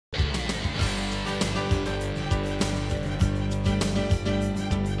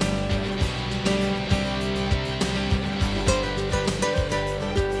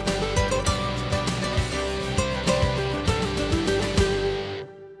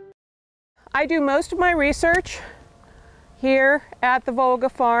I do most of my research here at the Volga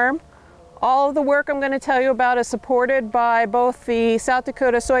farm. All of the work I'm going to tell you about is supported by both the South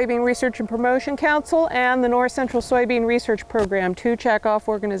Dakota Soybean Research and Promotion Council and the North Central Soybean Research Program, two checkoff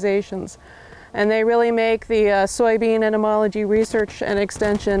organizations. And they really make the soybean entomology research and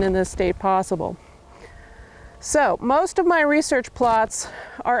extension in this state possible. So most of my research plots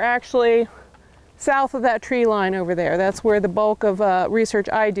are actually south of that tree line over there. That's where the bulk of research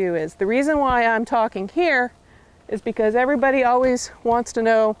I do is. The reason why I'm talking here is because everybody always wants to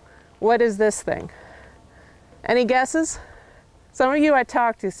know, what is this thing? Any guesses? Some of you I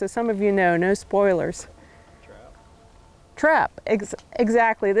talked to, so some of you know, no spoilers. Trap,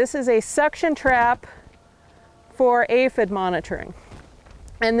 exactly. This is a suction trap for aphid monitoring.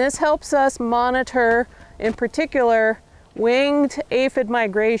 And this helps us monitor, in particular, winged aphid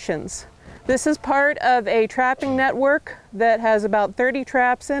migrations. This is part of a trapping network that has about 30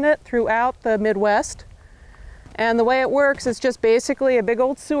 traps in it throughout the Midwest. And the way it works is just basically a big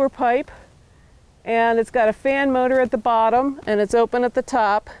old sewer pipe, and it's got a fan motor at the bottom and it's open at the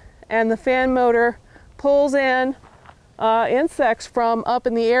top, and the fan motor pulls in insects from up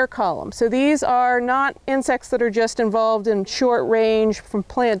in the air column. So these are not insects that are just involved in short range from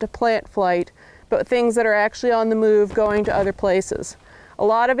plant to plant flight, but things that are actually on the move going to other places. A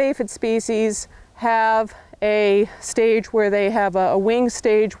lot of aphid species have a stage where they have a wing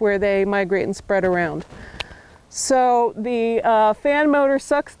stage where they migrate and spread around. So the fan motor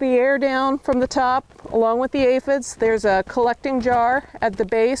sucks the air down from the top along with the aphids. There's a collecting jar at the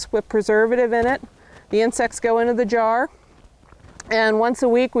base with preservative in it. The insects go into the jar, and once a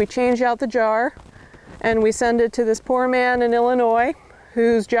week we change out the jar and we send it to this poor man in Illinois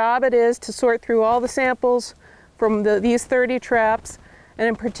whose job it is to sort through all the samples from these 30 traps, and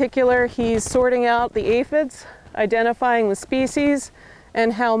in particular he's sorting out the aphids, identifying the species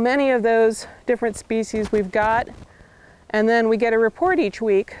and how many of those different species we've got. And then we get a report each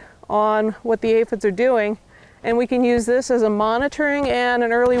week on what the aphids are doing, and we can use this as a monitoring and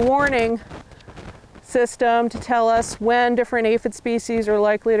an early warning system to tell us when different aphid species are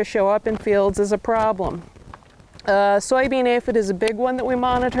likely to show up in fields as a problem. Soybean aphid is a big one that we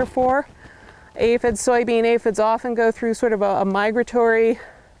monitor for. Soybean aphids often go through sort of a migratory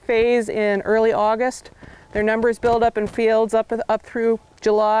phase in early August. Their numbers build up in fields up through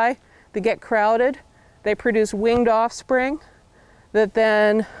July. They get crowded. They produce winged offspring that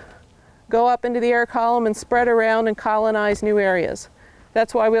then go up into the air column and spread around and colonize new areas.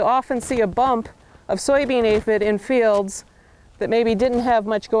 That's why we often see a bump of soybean aphid in fields that maybe didn't have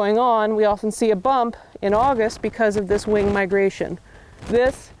much going on. We often see a bump in August because of this wing migration.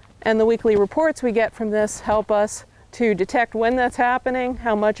 This and the weekly reports we get from this help us to detect when that's happening,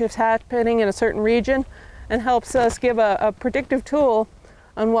 how much is happening in a certain region, and helps us give a predictive tool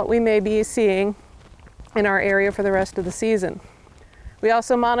on what we may be seeing in our area for the rest of the season. We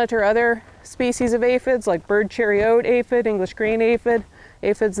also monitor other species of aphids like bird cherry oat aphid, English green aphid,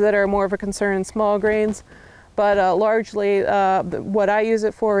 aphids that are more of a concern in small grains, but largely what I use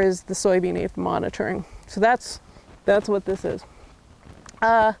it for is the soybean aphid monitoring. So that's what this is.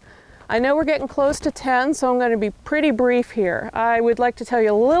 I know we're getting close to 10, so I'm going to be pretty brief here. I would like to tell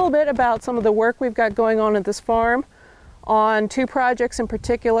you a little bit about some of the work we've got going on at this farm on two projects in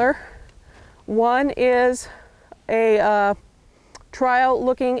particular. One is a trial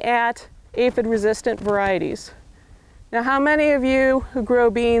looking at aphid-resistant varieties. Now, how many of you who grow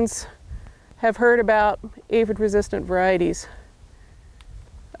beans have heard about aphid-resistant varieties?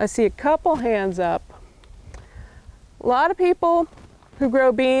 I see a couple hands up. A lot of people who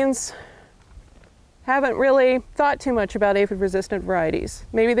grow beans haven't really thought too much about aphid-resistant varieties.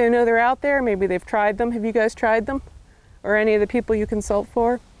 Maybe they know they're out there, maybe they've tried them. Have you guys tried them? Or any of the people you consult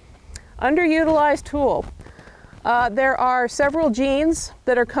for? Underutilized tool. There are several genes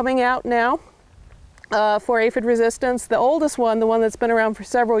that are coming out now for aphid resistance. The oldest one, the one that's been around for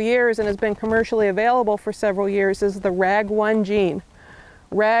several years and has been commercially available for several years, is the RAG1 gene.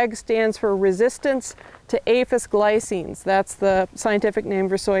 RAG stands for resistance to aphis glycines. That's the scientific name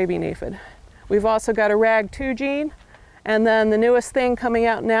for soybean aphid. We've also got a RAG2 gene, and then the newest thing coming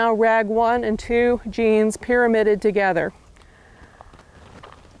out now, RAG1 and 2 genes pyramided together.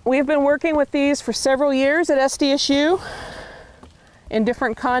 We've been working with these for several years at SDSU in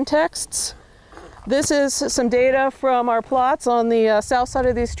different contexts. This is some data from our plots on the south side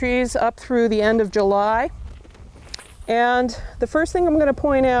of these trees up through the end of July. And the first thing I'm going to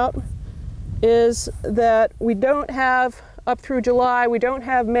point out is that we don't have, up through July, we don't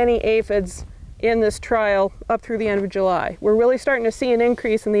have many aphids in this trial up through the end of July. We're really starting to see an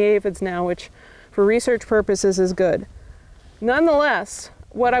increase in the aphids now, which for research purposes is good. Nonetheless,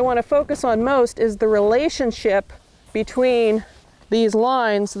 what I want to focus on most is the relationship between these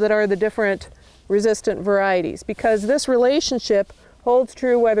lines that are the different resistant varieties, because this relationship holds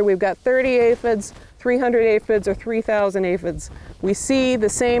true whether we've got 30 aphids, 300 aphids, or 3,000 aphids. We see the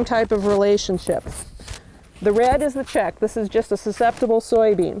same type of relationship. The red is the check. This is just a susceptible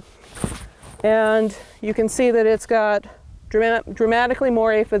soybean. And you can see that it's got dramatically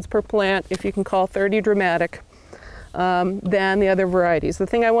more aphids per plant, if you can call 30 dramatic, than the other varieties. The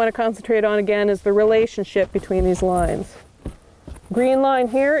thing I want to concentrate on again is the relationship between these lines. Green line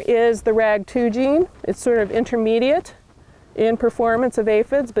here is the RAG2 gene. It's sort of intermediate in performance of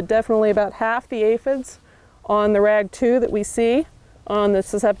aphids, but definitely about half the aphids on the RAG2 that we see on the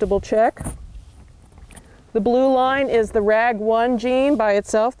susceptible check. The blue line is the RAG1 gene by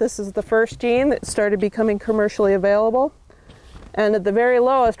itself. This is the first gene that started becoming commercially available. And at the very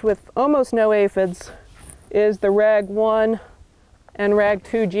lowest, with almost no aphids, is the RAG1 and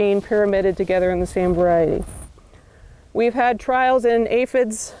RAG2 gene pyramided together in the same variety. We've had trials in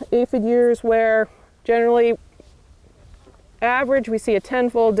aphid years where generally average we see a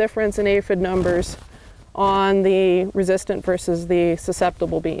 10-fold difference in aphid numbers on the resistant versus the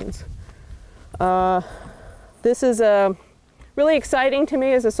susceptible beans. This is really exciting to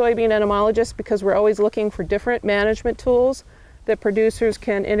me as a soybean entomologist because we're always looking for different management tools that producers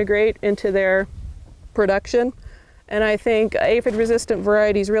can integrate into their production. And I think aphid-resistant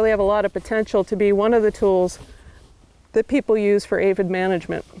varieties really have a lot of potential to be one of the tools that people use for aphid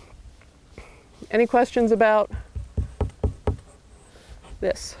management. Any questions about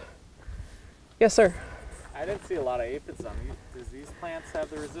this? Yes, sir? I didn't see a lot of aphids on these. Does these plants have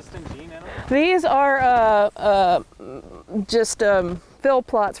the resistant gene in them? These are just fill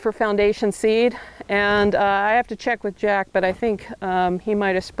plots for foundation seed, and I have to check with Jack, but I think he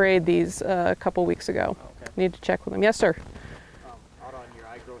might have sprayed these a couple weeks ago. Okay. Need to check with him. Yes, sir? Out on your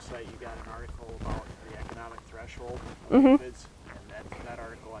iGrow site, you got an article about the economic threshold of aphids, and that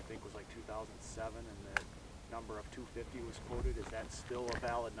article I think was like 2007, and the number of 250 was quoted. Is that still a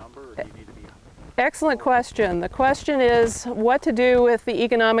valid number, or do you need to be... Excellent question. The question is what to do with the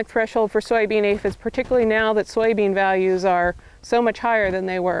economic threshold for soybean aphids, particularly now that soybean values are so much higher than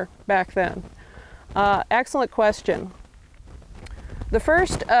they were back then. Excellent question. The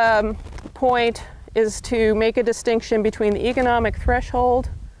first point is to make a distinction between the economic threshold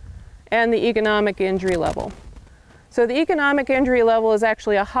and the economic injury level. So the economic injury level is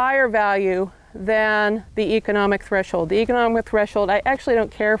actually a higher value than the economic threshold. The economic threshold, I actually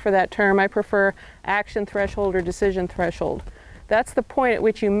don't care for that term. I prefer action threshold or decision threshold. That's the point at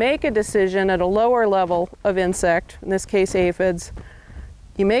which you make a decision at a lower level of insect, in this case aphids.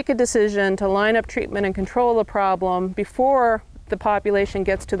 You make a decision to line up treatment and control the problem before the population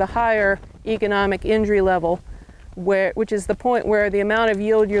gets to the higher economic injury level, which is the point where the amount of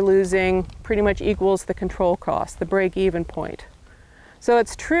yield you're losing pretty much equals the control cost, the break-even point. So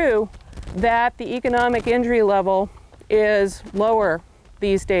it's true that the economic injury level is lower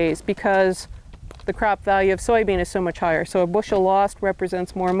these days because the crop value of soybean is so much higher. So a bushel lost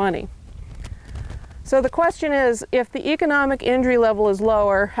represents more money. So the question is, if the economic injury level is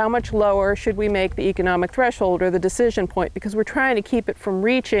lower, how much lower should we make the economic threshold or the decision point? Because we're trying to keep it from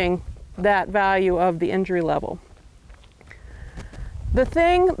reaching that value of the injury level. The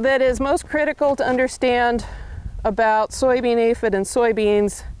thing that is most critical to understand about soybean aphid and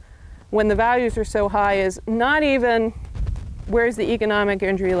soybeans when the values are so high is not even where's the economic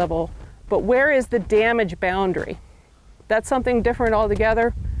injury level, but where is the damage boundary? That's something different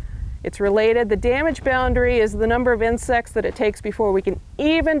altogether. It's related. The damage boundary is the number of insects that it takes before we can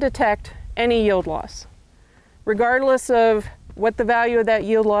even detect any yield loss. Regardless of what the value of that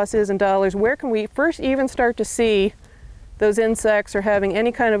yield loss is in dollars, where can we first even start to see those insects are having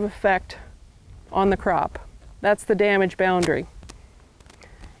any kind of effect on the crop? That's the damage boundary.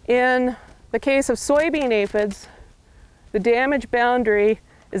 In the case of soybean aphids, the damage boundary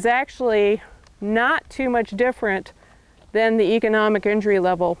is actually not too much different than the economic injury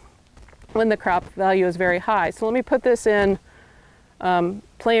level when the crop value is very high. So let me put this in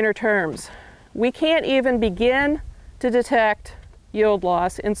plainer terms. We can't even begin to detect yield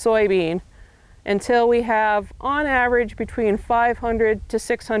loss in soybean until we have, on average, between 500 to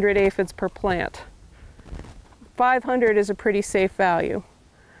 600 aphids per plant. 500 is a pretty safe value.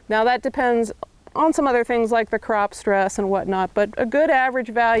 Now that depends on some other things like the crop stress and whatnot, but a good average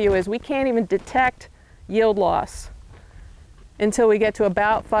value is we can't even detect yield loss until we get to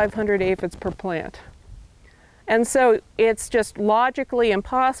about 500 aphids per plant. And so it's just logically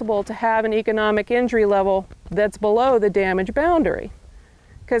impossible to have an economic injury level that's below the damage boundary.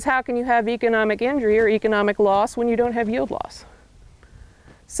 Because how can you have economic injury or economic loss when you don't have yield loss?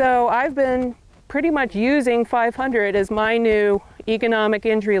 So I've been pretty much using 500 as my new economic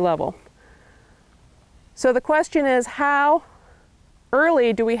injury level. So the question is, how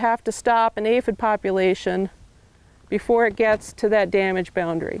early do we have to stop an aphid population before it gets to that damage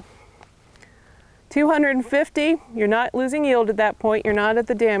boundary? 250, you're not losing yield at that point, you're not at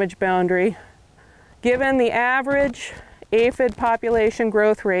the damage boundary. Given the average aphid population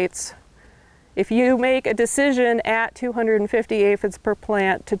growth rates, if you make a decision at 250 aphids per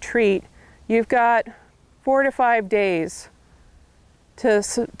plant to treat, you've got 4 to 5 days to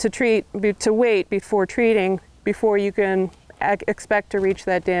wait before treating, before you can expect to reach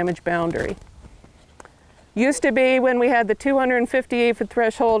that damage boundary. Used to be when we had the 250 aphid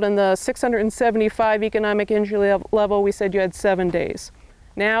threshold and the 675 economic injury level, we said you had 7 days.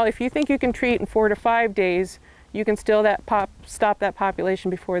 Now, if you think you can treat in 4 to 5 days, you can still stop that population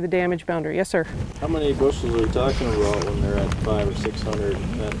before the damage boundary. Yes, sir? How many bushels are we talking about when they're at 500 or 600,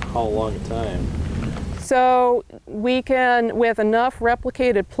 and how long a time? So we can, with enough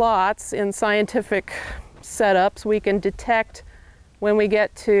replicated plots in scientific setups, we can detect when we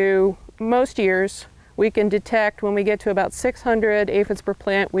get to, most years, we can detect when we get to about 600 aphids per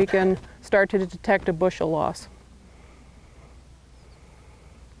plant, we can start to detect a bushel loss.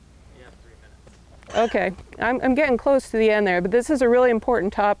 You have 3 minutes. Okay, I'm getting close to the end there, but this is a really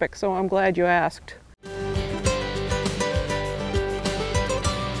important topic, so I'm glad you asked.